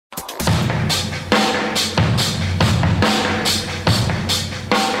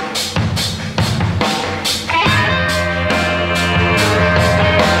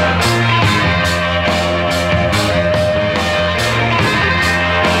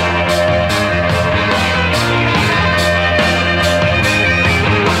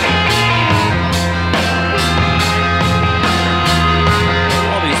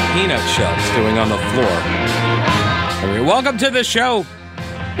on the floor. Welcome to the show.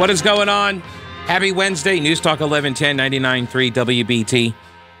 What is going on? Happy Wednesday. News Talk 1110 99.3 WBT.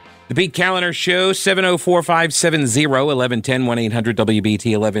 The Pete Kaliner Show, 704-570-1110,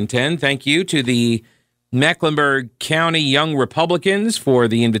 1-800-WBT-1110. Thank you to the Mecklenburg County Young Republicans for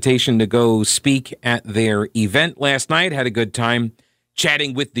the invitation to go speak at their event last night. Had a good time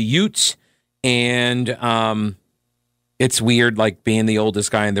chatting with the Utes, and it's weird, like being the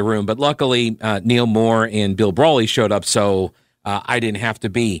oldest guy in the room. But luckily, Neil Moore and Bill Brawley showed up, so I didn't have to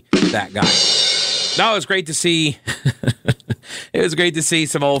be that guy. No, it was great to see. It was great to see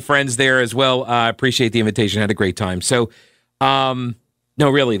some old friends there as well. I appreciate the invitation. Had a great time. So, no,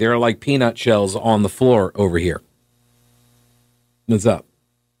 really, there are like peanut shells on the floor over here. What's up?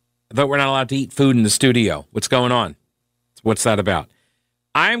 I thought we're not allowed to eat food in the studio. What's going on? What's that about?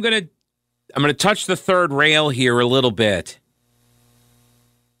 I'm gonna touch the third rail here a little bit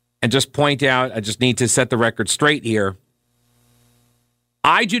and just point out, I just need to set the record straight here.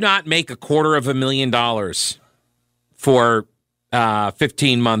 I do not make $250,000 for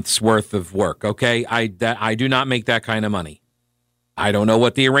 15 months worth of work, okay? I do not make that kind of money. I don't know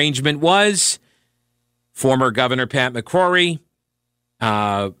what the arrangement was. Former Governor Pat McCrory,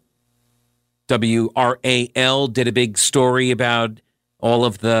 WRAL did a big story about all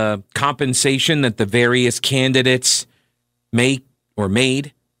of the compensation that the various candidates made,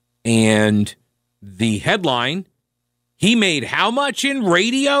 and the headline, he made how much in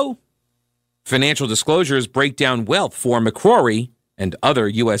radio? Financial disclosures break down wealth for McCrory and other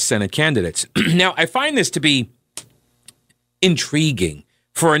U.S. Senate candidates. Now, I find this to be intriguing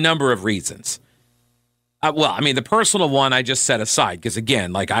for a number of reasons. The personal one I just set aside because,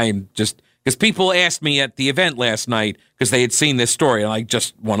 again, because people asked me at the event last night because they had seen this story, and I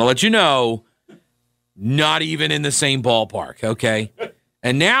just want to let you know, not even in the same ballpark, okay?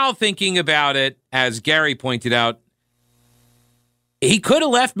 And now thinking about it, as Gary pointed out, he could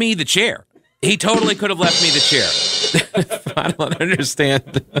have left me the chair. He totally could have left me the chair. I don't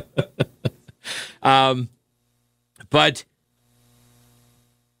understand. But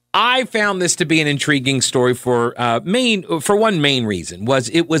I found this to be an intriguing story for one main reason.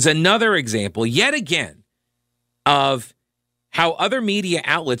 It was another example, yet again, of how other media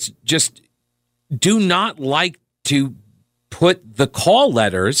outlets just do not like to put the call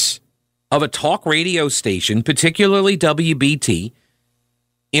letters of a talk radio station, particularly WBT,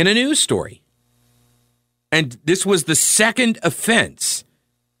 in a news story. And this was the second offense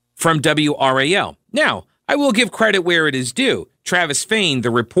from WRAL. Now, I will give credit where it is due. Travis Fain, the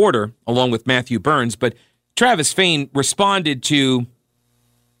reporter, along with Matthew Burns, but Travis Fain responded to,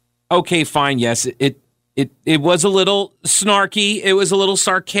 okay, fine, yes, it was a little snarky. It was a little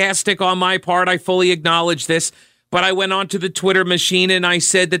sarcastic on my part. I fully acknowledge this. But I went onto the Twitter machine and I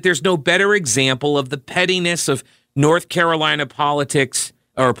said that there's no better example of the pettiness of North Carolina politics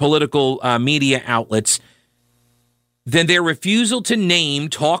or political media outlets than their refusal to name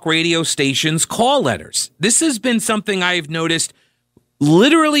talk radio stations' call letters. This has been something I've noticed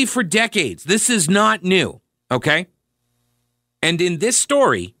literally for decades. This is not new, okay? And in this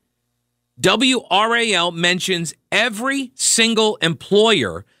story, WRAL mentions every single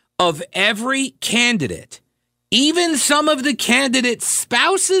employer of every candidate, even some of the candidates'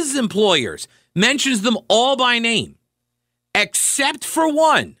 spouses' employers, mentions them all by name, except for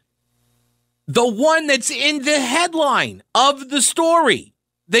one. The one that's in the headline of the story.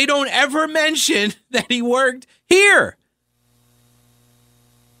 They don't ever mention that he worked here.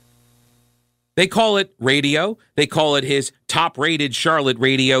 They call it radio. They call it his top-rated Charlotte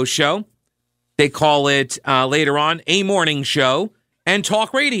radio show. They call it, later on, a morning show and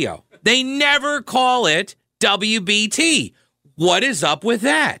talk radio. They never call it WBT. What is up with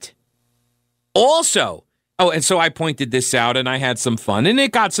that? Also, and so I pointed this out, and I had some fun, and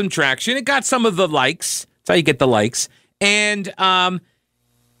it got some traction. It got some of the likes. That's how you get the likes. And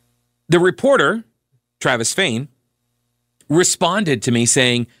the reporter, Travis Fain, responded to me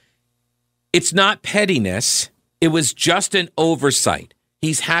saying, it's not pettiness. It was just an oversight.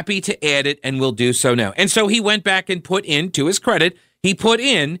 He's happy to add it and will do so now. And so he went back and put in, to his credit, he put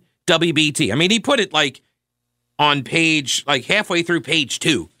in WBT. I mean, he put it on page, halfway through page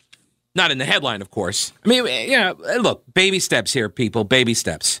 2. Not in the headline, of course. I mean, yeah, look, baby steps here, people, baby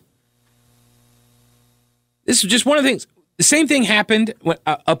steps. This is just one of the things. The same thing happened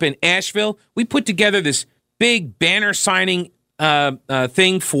up in Asheville. We put together this big banner signing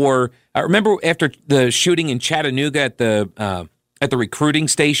thing for, remember after the shooting in Chattanooga at the recruiting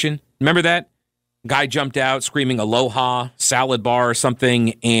station? Remember that? Guy jumped out screaming Aloha, salad bar or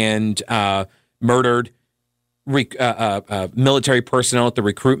something, and murdered military personnel at the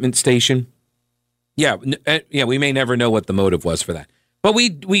recruitment station. Yeah, we may never know what the motive was for that. But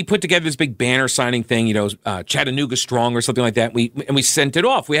we put together this big banner signing thing, Chattanooga Strong or something like that. We sent it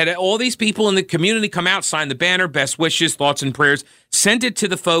off. We had all these people in the community come out, sign the banner, best wishes, thoughts and prayers, sent it to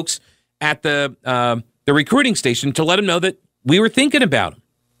the folks at the recruiting station to let them know that we were thinking about them.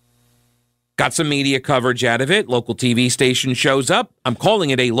 Got some media coverage out of it. Local TV station shows up. I'm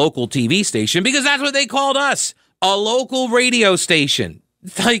calling it a local TV station because that's what they called us, a local radio station.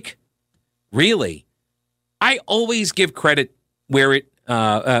 Like, really? I always give credit where it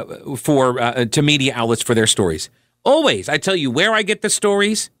to media outlets for their stories. Always. I tell you where I get the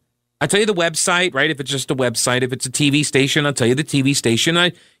stories. I tell you the website, right? If it's just a website, if it's a TV station, I'll tell you the TV station.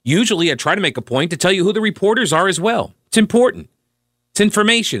 I try to make a point to tell you who the reporters are as well. It's important. It's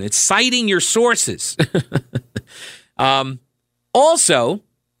information. It's citing your sources. Also,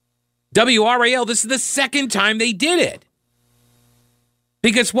 WRAL, this is the second time they did it.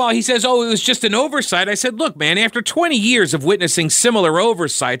 Because while he says, it was just an oversight, I said, look, man, after 20 years of witnessing similar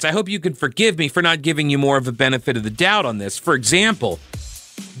oversights, I hope you can forgive me for not giving you more of a benefit of the doubt on this. For example,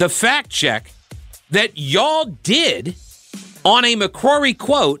 the fact check that y'all did on a McCrory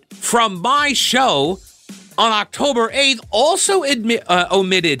quote from my show on October 8th also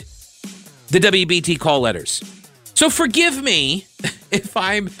omitted the WBT call letters. So forgive me if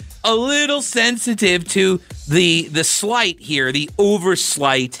I'm a little sensitive to the slight here, the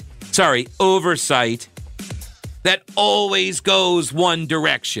oversight that always goes one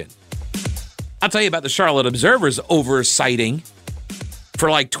direction. I'll tell you about the Charlotte Observer's oversighting for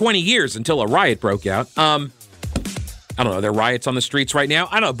like 20 years until a riot broke out. I don't know, are there riots on the streets right now?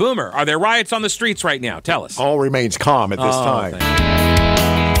 I don't know, Boomer, are there riots on the streets right now? Tell us. All remains calm at this time.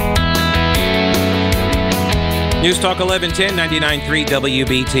 News Talk 1110, 99.3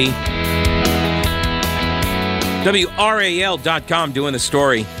 WBT. WRAL.com doing the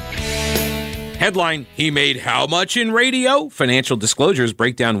story. Headline, he made how much in radio? Financial disclosures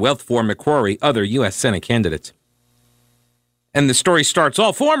break down wealth for McCrory, other U.S. Senate candidates. And the story starts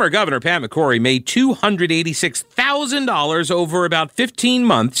off, former Governor Pat McCrory made $286,000 over about 15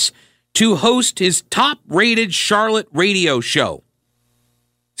 months to host his top-rated Charlotte radio show.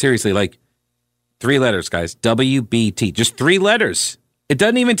 Seriously, like, 3 letters, guys. WBT. Just 3 letters. It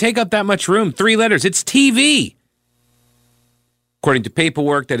doesn't even take up that much room. 3 letters. It's TV. According to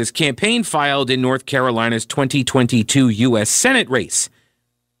paperwork that his campaign filed in North Carolina's 2022 U.S. Senate race.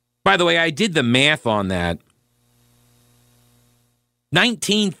 By the way, I did the math on that.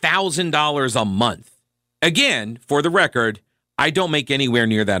 $19,000 a month. Again, for the record, I don't make anywhere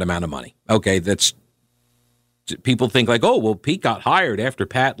near that amount of money. Okay, that's... People think like, Pete got hired after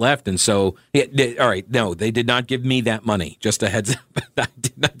Pat left, and so, all right, no, they did not give me that money. Just a heads up, I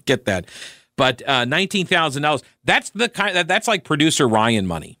did not get that. But $19,000, that's like producer Ryan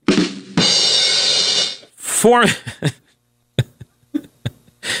money. Former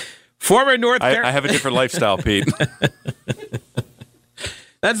North Carolina. I have a different lifestyle, Pete.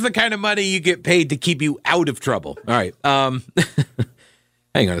 That's the kind of money you get paid to keep you out of trouble. All right,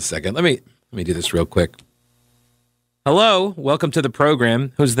 hang on a second. Let me do this real quick. Hello, welcome to the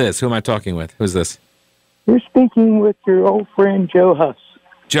program. Who's this? Who am I talking with? Who's this? You're speaking with your old friend Joe Huss.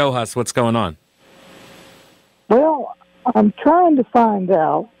 Joe Huss, what's going on? Well, I'm trying to find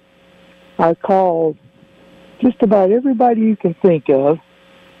out. I called just about everybody you can think of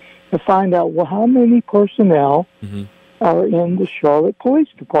to find out how many personnel are in the Charlotte Police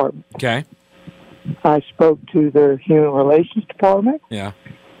Department. Okay. I spoke to the Human Relations Department. Yeah.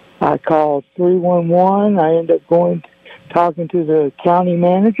 I called 311. I ended up talking to the county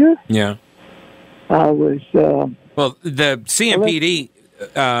manager. Yeah. I was... well, the CMPD,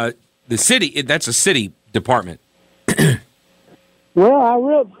 the city, that's a city department.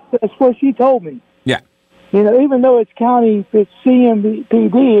 Well, that's what she told me. Yeah. Even though it's county, it's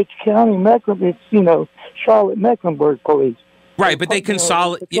CMPD, it's county Mecklenburg, it's, Charlotte Mecklenburg Police. Right, but they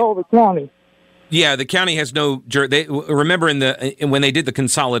consolidate... the county. Yeah, the county has no... remember when they did the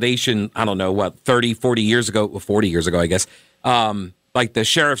consolidation, I don't know, 40 years ago, I guess, like the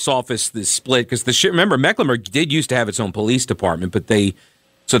sheriff's office, the split, because remember, Mecklenburg did used to have its own police department, but they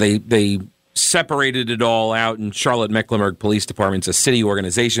separated it all out, and Charlotte Mecklenburg Police Department's a city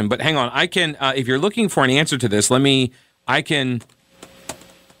organization. But hang on, I can, if you're looking for an answer to this, I can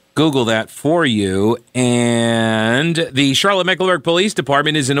Google that for you. And the Charlotte Mecklenburg Police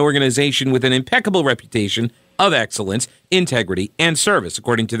Department is an organization with an impeccable reputation of excellence, integrity, and service,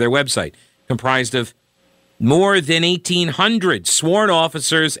 according to their website, comprised of more than 1,800 sworn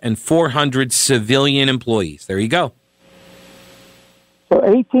officers and 400 civilian employees. There you go. So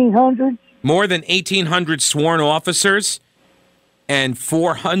 1,800? More than 1,800 sworn officers and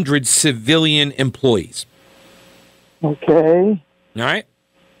 400 civilian employees. Okay. All right?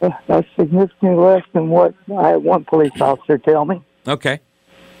 That's significantly less than what I had one police officer tell me. Okay.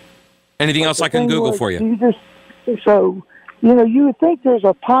 Anything else I can Google for you? You would think there's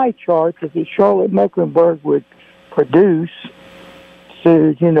a pie chart that the Charlotte Mecklenburg would produce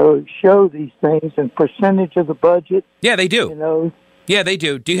to, show these things and percentage of the budget. Yeah, they do. Yeah, they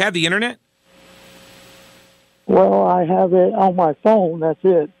do. Do you have the internet? Well, I have it on my phone. That's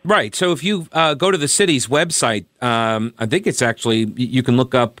it. Right. So if you go to the city's website, I think it's actually, you can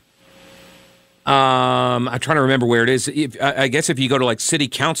look up, I'm trying to remember where it is. I guess if you go to like city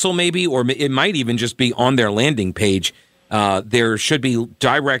council maybe, or it might even just be on their landing page, there should be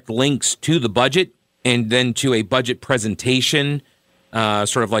direct links to the budget and then to a budget presentation,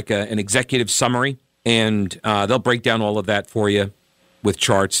 sort of like an executive summary. And they'll break down all of that for you with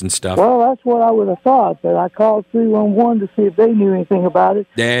charts and stuff. Well, that's what I would have thought, but I called 311 to see if they knew anything about it.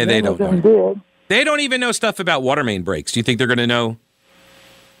 They don't know. Did. They don't even know stuff about water main breaks. Do you think they're going to know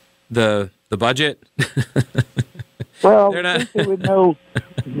the budget? Well, I think they would know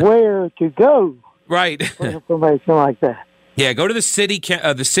where to go. Right. For information like that. Yeah, go to the city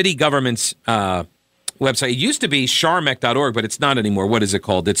government's website. It used to be charmec.org, but it's not anymore. What is it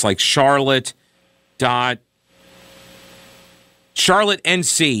called? It's like Charlotte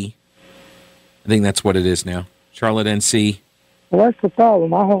NC. I think that's what it is now. Charlotte NC. Well, that's the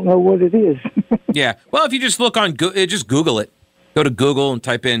problem. I don't know what it is. Yeah. Well, if you just look on, just Google it. Go to Google and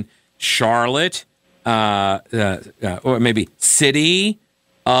type in Charlotte, or maybe City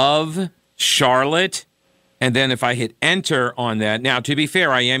of Charlotte. And then if I hit enter on that, now to be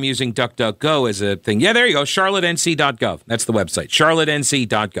fair, I am using DuckDuckGo as a thing. Yeah, there you go. CharlotteNC.gov. That's the website.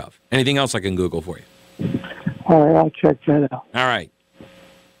 CharlotteNC.gov. Anything else I can Google for you? All right, I'll check that out. All right.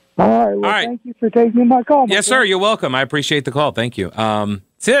 All right. Well, thank you for taking my call. Yes, sir. You're welcome. I appreciate the call. Thank you.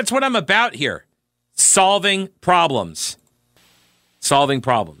 See, that's what I'm about here. Solving problems. Solving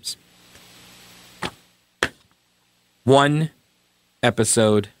problems. One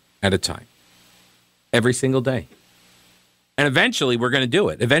episode at a time. Every single day. And eventually we're going to do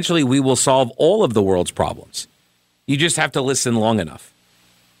it. Eventually we will solve all of the world's problems. You just have to listen long enough.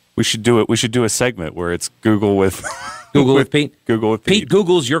 We should do it. We should do a segment where it's Google with Pete. Google with Pete. Pete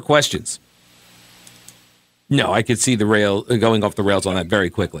Googles your questions. No, I could see the rail going off the rails on that very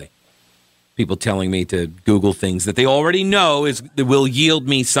quickly. People telling me to Google things that they already know will yield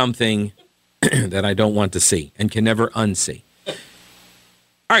me something that I don't want to see and can never unsee.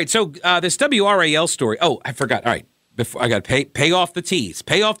 All right, so this WRAL story. Oh, I forgot. All right, I got to pay off the tease,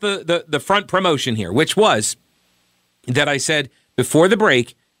 pay off the front promotion here, which was that I said before the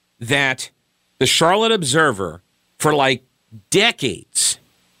break that the Charlotte Observer, for like decades,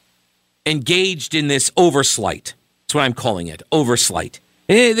 engaged in this oversight. That's what I'm calling it, oversight.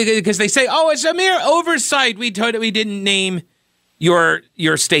 Because they say, oh, it's a mere oversight. We didn't name your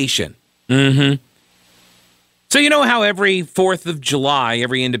station. Mm-hmm. So you know how every 4th of July,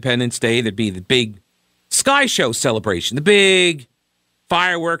 every Independence Day, there'd be the big sky show celebration, the big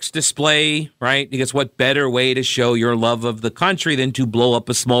fireworks display, right? Because what better way to show your love of the country than to blow up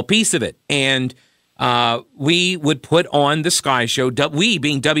a small piece of it? And we would put on the sky show, we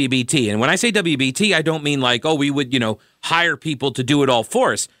being WBT. And when I say WBT, I don't mean like, oh, we would, hire people to do it all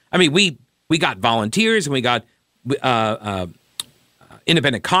for us. I mean, we got volunteers and we got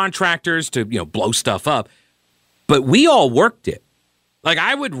independent contractors to, blow stuff up. But we all worked it. Like,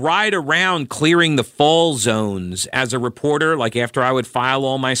 I would ride around clearing the fall zones as a reporter. Like, after I would file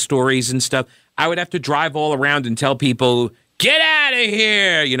all my stories and stuff, I would have to drive all around and tell people, get out of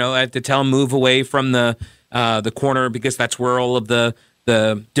here. I had to tell them move away from the corner because that's where all of the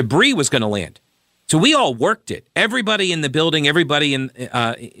debris was going to land. So we all worked it. Everybody in the building, everybody in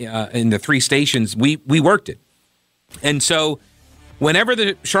the 3 stations, we worked it. And so whenever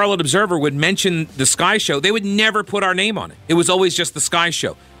the Charlotte Observer would mention the Sky Show, they would never put our name on it. It was always just the Sky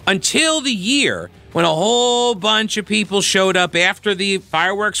Show. Until the year when a whole bunch of people showed up after the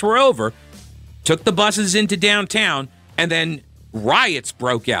fireworks were over, took the buses into downtown, and then riots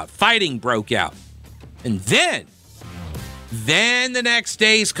broke out, fighting broke out. And then the next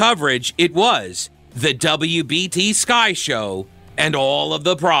day's coverage, it was the WBT Sky Show and all of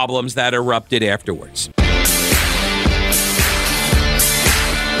the problems that erupted afterwards.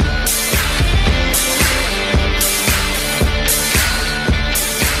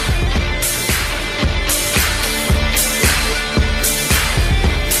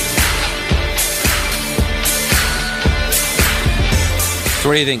 So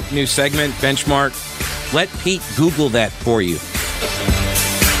what do you think? New segment, benchmark? Let Pete Google that for you.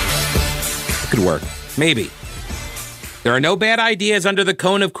 It could work. Maybe. There are no bad ideas under the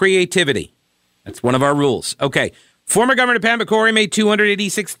cone of creativity. That's one of our rules. Okay. Former Governor Pat McCrory made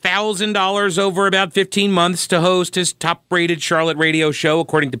 $286,000 over about 15 months to host his top-rated Charlotte radio show,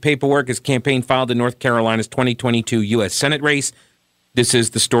 according to paperwork his campaign filed in North Carolina's 2022 U.S. Senate race. This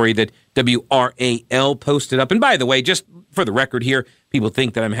is the story that WRAL posted up. And by the way, just for the record here, people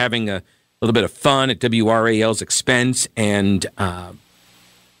think that I'm having a little bit of fun at WRAL's expense. And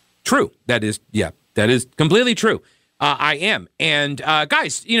true. That is completely true. I am. And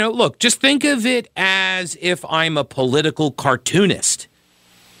guys, look, just think of it as if I'm a political cartoonist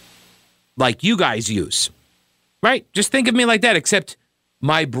like you guys use, right? Just think of me like that, except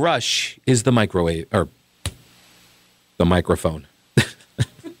my brush is the microwave or the microphone.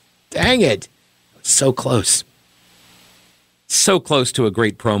 Dang it. So close. So close to a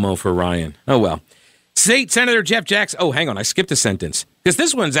great promo for Ryan. Oh, well. State Senator Jeff Jackson. Oh, hang on. I skipped a sentence because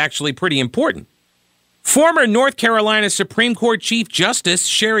this one's actually pretty important. Former North Carolina Supreme Court Chief Justice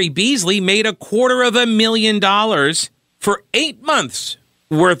Sherry Beasley made $250,000 for 8 months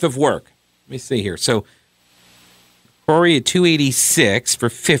worth of work. Let me see here. So, Corey at 286 for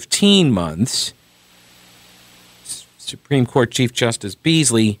 15 months. Supreme Court Chief Justice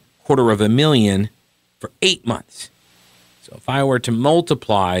Beasley, $250,000 for 8 months. So, if I were to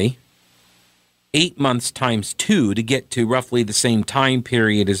multiply 8 months times 2 to get to roughly the same time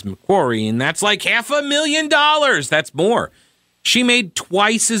period as McCrory, and that's like $500,000. That's more. She made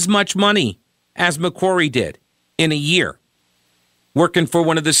twice as much money as McCrory did in a year, working for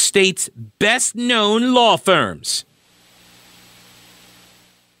one of the state's best-known law firms.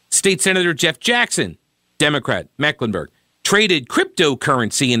 State Senator Jeff Jackson, Democrat, Mecklenburg, traded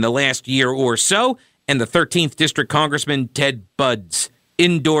cryptocurrency in the last year or so, and the 13th District Congressman Ted Budd's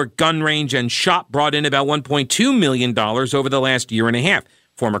indoor gun range and shop brought in about $1.2 million over the last year and a half.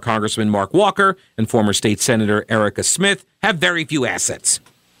 Former Congressman Mark Walker and former State Senator Erica Smith have very few assets.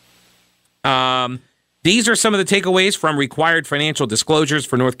 These are some of the takeaways from required financial disclosures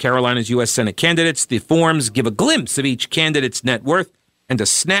for North Carolina's U.S. Senate candidates. The forms give a glimpse of each candidate's net worth and a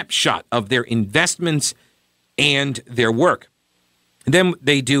snapshot of their investments and their work. And then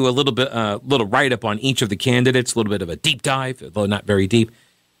they do a little write-up on each of the candidates, a little bit of a deep dive, although not very deep.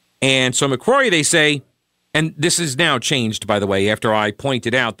 And so McCrory, they say, and this is now changed, by the way, after I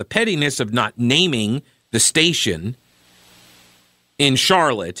pointed out the pettiness of not naming the station in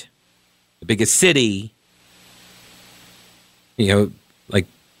Charlotte, the biggest city. It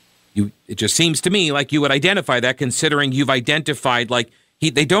just seems to me like you would identify that, considering you've identified,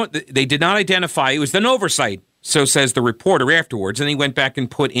 they did not identify, it was an oversight. So says the reporter afterwards, and he went back and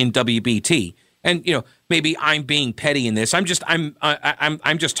put in WBT. And maybe I'm being petty in this. I'm just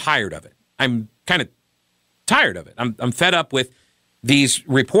tired of it. I'm kind of tired of it. I'm fed up with these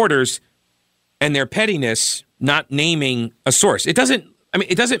reporters and their pettiness not naming a source. It doesn't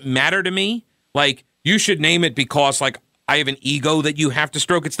matter to me. Like, you should name it because I have an ego that you have to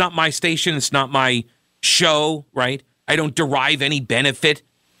stroke. It's not my station. It's not my show, right? I don't derive any benefit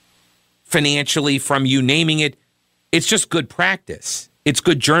financially from you naming it. It's just good practice. It's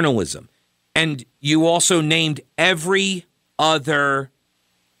good journalism. And you also named every other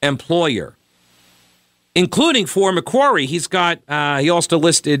employer, including for McCrory. He's got he also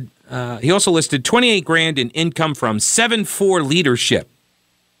listed $28,000 in income from 7-4 Leadership,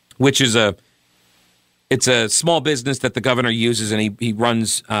 which is it's a small business that the governor uses, and he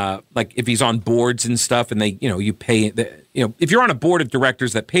runs if he's on boards and stuff, and you pay if you're on a board of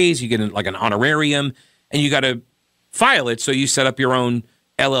directors that pays, you get an honorarium, and you got to file it. So you set up your own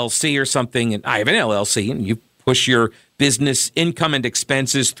LLC or something, and I have an LLC, and you push your business income and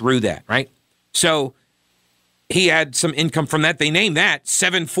expenses through that, right? So he had some income from that. They named that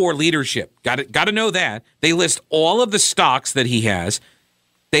 7-4 Leadership. Got to know that. They list all of the stocks that he has.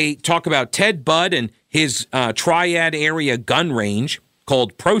 They talk about Ted Budd and his triad area gun range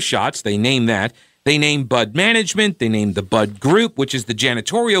called Pro Shots. They name that. They name Budd Management. They name the Budd Group, which is the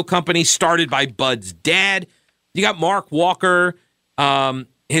janitorial company started by Budd's dad. You got Mark Walker,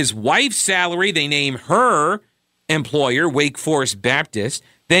 his wife's salary. They name her employer, Wake Forest Baptist.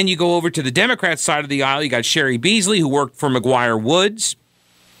 Then you go over to the Democrat side of the aisle. You got Sherry Beasley, who worked for McGuire Woods.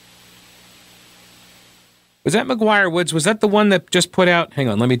 Was that McGuire Woods? Was that the one that just put out? Hang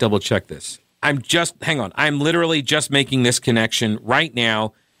on, let me double check this. I'm literally just making this connection right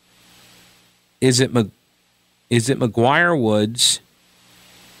now. Is it McGuire Woods?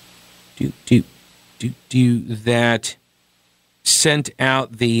 Do that sent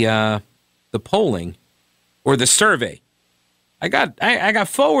out the polling or the survey? I got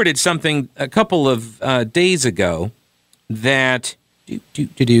forwarded something a couple of days ago that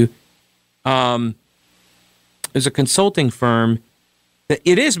There's a consulting firm.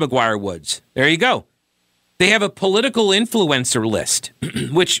 It is McGuire Woods. There you go. They have a political influencer list,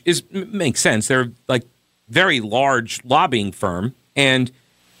 which makes sense. They're like very large lobbying firm, and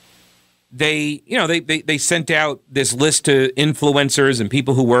they sent out this list to influencers and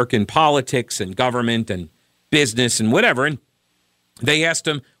people who work in politics and government and business and whatever, and they asked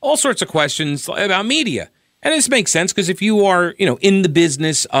them all sorts of questions about media. And this makes sense because if you are, in the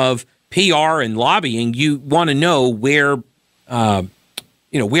business of PR and lobbying, you want to know where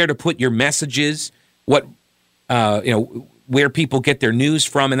to put your messages, what, where people get their news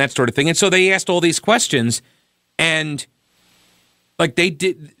from and that sort of thing. And so they asked all these questions, and like they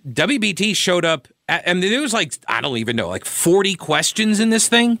did, WBT showed up, and there was like, I don't even know, like 40 questions in this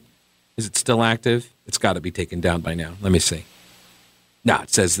thing. Is it still active? It's got to be taken down by now. Let me see. No, it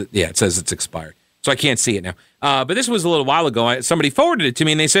says it's expired. So I can't see it now. But this was a little while ago. Somebody forwarded it to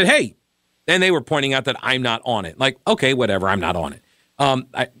me, and they said, hey, and they were pointing out that I'm not on it. Like, okay, whatever, I'm not on it.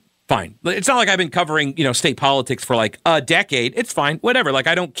 Fine. It's not like I've been covering, state politics for like a decade. It's fine, whatever. Like,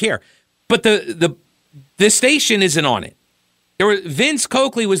 I don't care. But the station isn't on it. Vince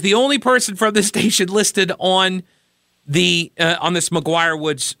Coakley was the only person from the station listed on this McGuire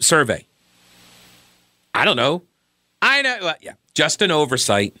Woods survey. I don't know. I know. Yeah, just an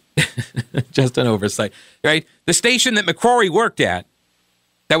oversight. Just an oversight, right? The station that McCrory worked at,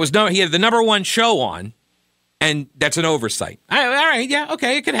 he had the number one show on, and that's an oversight. All right, yeah,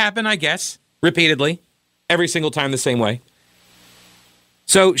 okay, it could happen, I guess, repeatedly, every single time the same way.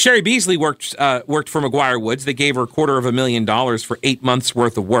 So Sherry Beasley worked for McGuire Woods. They gave her $250,000 for 8 months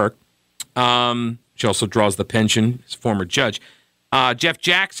worth of work. She also draws the pension as a former judge. Jeff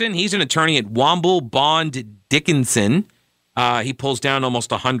Jackson, he's an attorney at Womble Bond Dickinson. He pulls down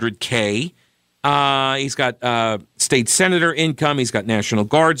almost $100K. He's got state senator income. He's got National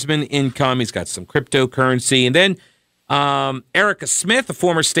Guardsman income. He's got some cryptocurrency. And then Erica Smith, a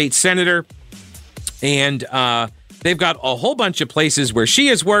former state senator. And they've got a whole bunch of places where she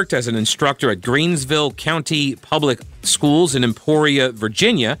has worked as an instructor at Greensville County Public Schools in Emporia,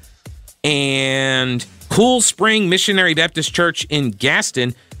 Virginia, and Cool Spring Missionary Baptist Church in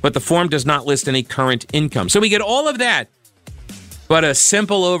Gaston, but the form does not list any current income. So we get all of that, but a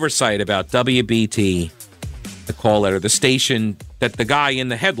simple oversight about WBT, the call letter, the station that the guy in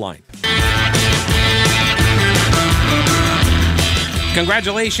the headline.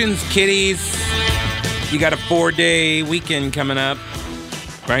 Congratulations, kiddies. You got a 4-day weekend coming up,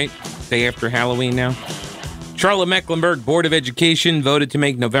 right? Day after Halloween now. Charlotte-Mecklenburg Board of Education voted to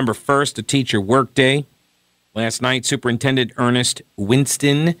make November 1st a teacher work day. Last night, Superintendent Ernest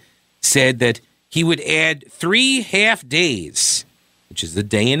Winston said that he would add 3 half days, which is a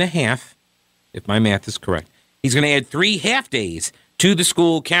day and a half, if my math is correct. He's going to add 3 half days to the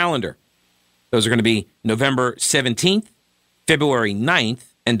school calendar. Those are going to be November 17th, February 9th,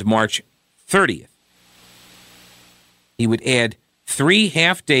 and March 30th. He would add 3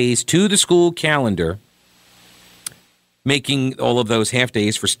 half days to the school calendar, making all of those half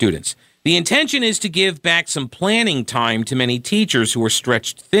days for students. The intention is to give back some planning time to many teachers who are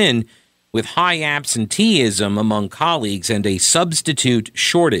stretched thin with high absenteeism among colleagues and a substitute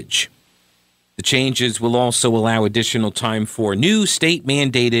shortage. The changes will also allow additional time for new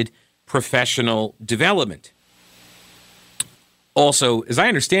state-mandated professional development. Also, as I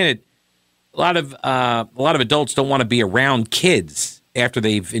understand it, a lot of adults don't want to be around kids after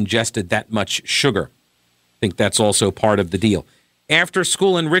they've ingested that much sugar. I think that's also part of the deal.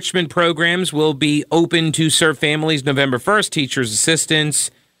 After-school enrichment programs will be open to serve families November 1st. Teachers,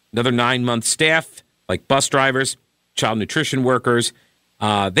 assistants, another 9-month staff like bus drivers, child nutrition workers.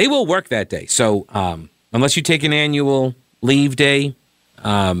 They will work that day. So unless you take an annual leave day,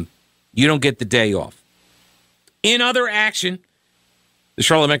 you don't get the day off. In other action, the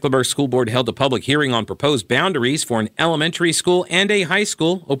Charlotte-Mecklenburg School Board held a public hearing on proposed boundaries for an elementary school and a high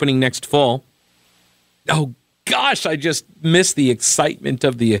school opening next fall. Oh, gosh, I just missed the excitement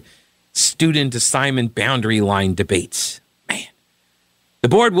of the student assignment boundary line debates. Man. The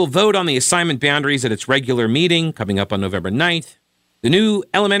board will vote on the assignment boundaries at its regular meeting coming up on November 9th. The new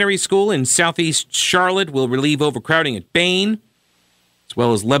elementary school in southeast Charlotte will relieve overcrowding at Bain, as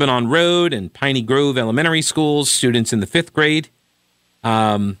well as Lebanon Road and Piney Grove Elementary Schools. Students in the 5th grade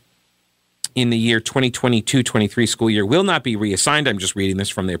in the year 2022-23 school year will not be reassigned. I'm just reading this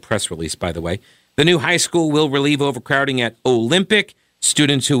from their press release, by the way. The new high school will relieve overcrowding at Olympic.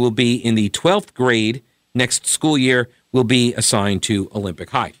 Students who will be in the 12th grade next school year will be assigned to Olympic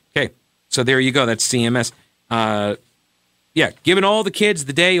High. Okay, so there you go. That's CMS. Giving all the kids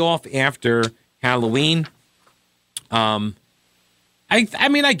the day off after Halloween. I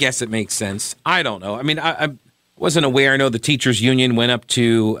mean, I guess it makes sense. I don't know. I mean, wasn't aware. I know the teachers union went up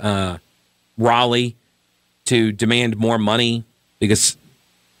to Raleigh to demand more money because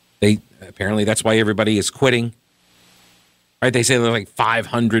apparently that's why everybody is quitting. Right? They say there are like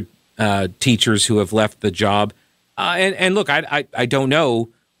 500 teachers who have left the job. And look, I don't know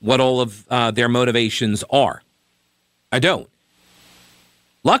what all of their motivations are. I don't.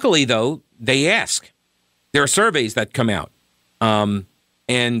 Luckily, though, they ask. There are surveys that come out.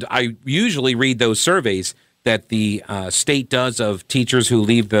 And I usually read those surveys that the state does of teachers who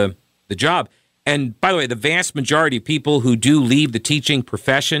leave the job. And by the way, the vast majority of people who do leave the teaching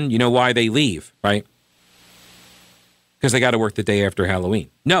profession, you know why they leave, right? Because they got to work the day after Halloween.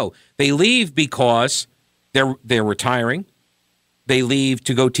 No, they leave because they're retiring. They leave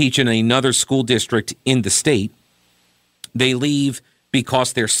to go teach in another school district in the state. They leave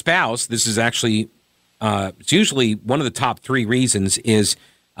because their spouse, this is actually, it's usually one of the top three reasons is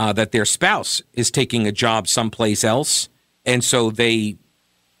that their spouse is taking a job someplace else. And so they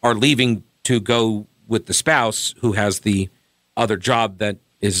are leaving to go with the spouse who has the other job that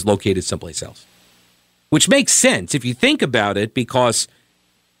is located someplace else. Which makes sense if you think about it, because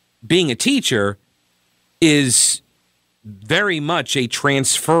being a teacher is very much a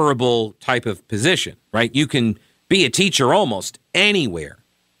transferable type of position, right? You can be a teacher almost anywhere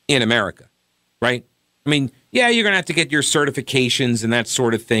in America, right? I mean, yeah, you're going to have to get your certifications and that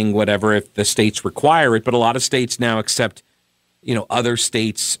sort of thing, whatever, if the states require it. But a lot of states now accept, other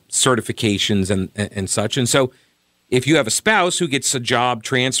states' certifications and such. And so if you have a spouse who gets a job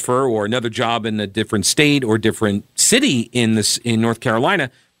transfer or another job in a different state or different city in North Carolina,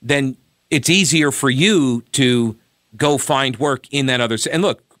 then it's easier for you to go find work in that other. And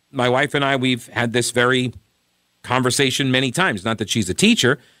look, my wife and I, we've had this very conversation many times. Not that she's a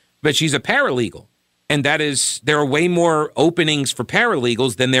teacher, but she's a paralegal. And there are way more openings for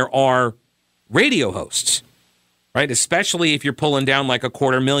paralegals than there are radio hosts, right? Especially if you're pulling down like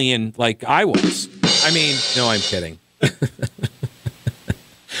 $250,000 like I was. I mean, no, I'm kidding.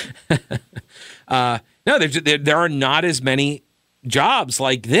 No, there are not as many jobs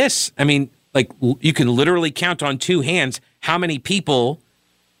like this. I mean, like you can literally count on two hands how many people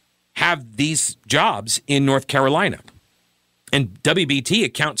have these jobs in North Carolina. And WBT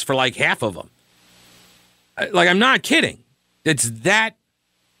accounts for like half of them. Like, I'm not kidding. It's that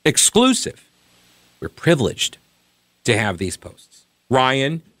exclusive. We're privileged to have these posts.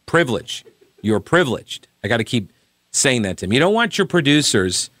 Ryan, privilege. You're privileged. I got to keep saying that to him. You don't want your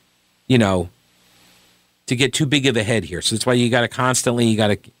producers, to get too big of a head here. So that's why you got to constantly,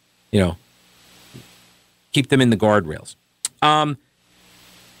 keep them in the guardrails.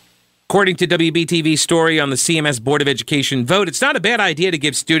 According to WBTV's story on the CMS Board of Education vote, it's not a bad idea to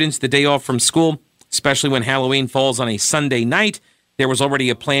give students the day off from school, especially when Halloween falls on a Sunday night. There was already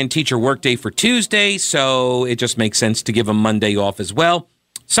a planned teacher workday for Tuesday, so it just makes sense to give them Monday off as well.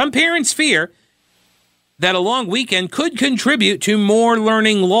 Some parents fear that a long weekend could contribute to more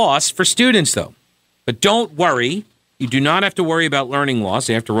learning loss for students, though. But don't worry. You do not have to worry about learning loss.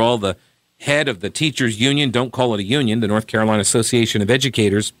 After all, the head of the teachers union, don't call it a union, the North Carolina Association of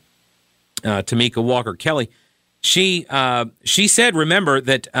Educators, Tamika Walker-Kelly, she said, remember,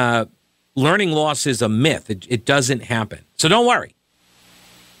 that learning loss is a myth. It doesn't happen. So don't worry.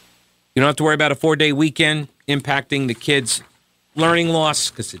 You don't have to worry about a 4-day weekend impacting the kids' learning loss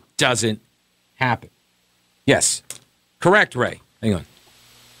because it doesn't happen. Yes. Correct, Ray. Hang on.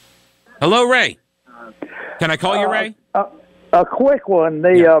 Hello, Ray. Can I call you Ray? A quick one.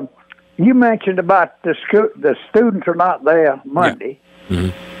 You mentioned about the students are not there Monday,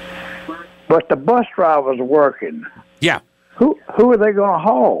 but the bus drivers are working. Yeah. Who are they going to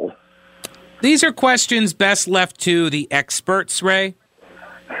haul? These are questions best left to the experts, Ray.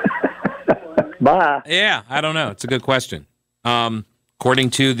 Bye. Yeah, I don't know. It's a good question.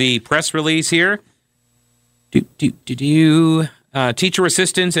 According to the press release here, teacher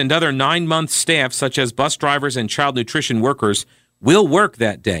assistants and other 9-month staff, such as bus drivers and child nutrition workers, will work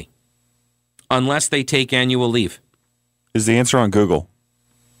that day unless they take annual leave. Is the answer on Google?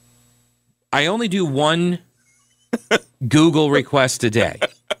 I only do one Google request a day.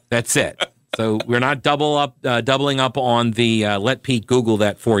 That's it. So we're not doubling up on the let Pete Google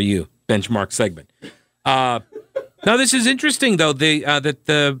that for you benchmark segment. Now this is interesting though.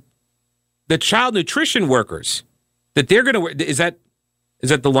 That the child nutrition workers that they're going to is that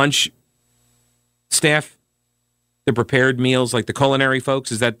the lunch staff, the prepared meals, like the culinary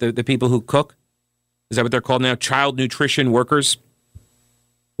folks. Is that the people who cook? Is that what they're called now? Child nutrition workers.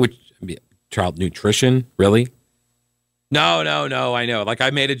 Child nutrition, really? No. I know. Like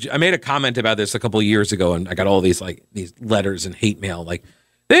I made a comment about this a couple of years ago, and I got all these letters and hate mail. Like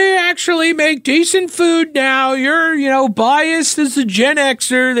They actually make decent food now. You're, biased as a Gen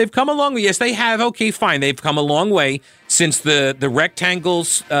Xer. They've come a long way. Yes, they have. Okay, fine. They've come a long way since the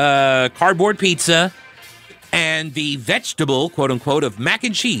rectangles, cardboard pizza and the vegetable, quote unquote, of mac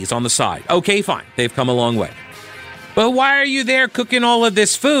and cheese on the side. Okay, fine. They've come a long way. But why are you there cooking all of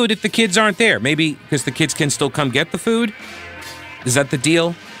this food if the kids aren't there? Maybe because the kids can still come get the food? Is that the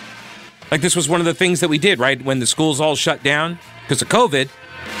deal? Like, this was one of the things that we did, right? When the schools all shut down because of COVID.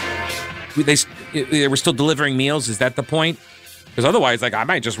 They were still delivering meals. Is that the point? Because otherwise, I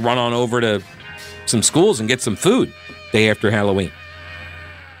might just run on over to some schools and get some food day after Halloween.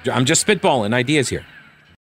 I'm just spitballing ideas here.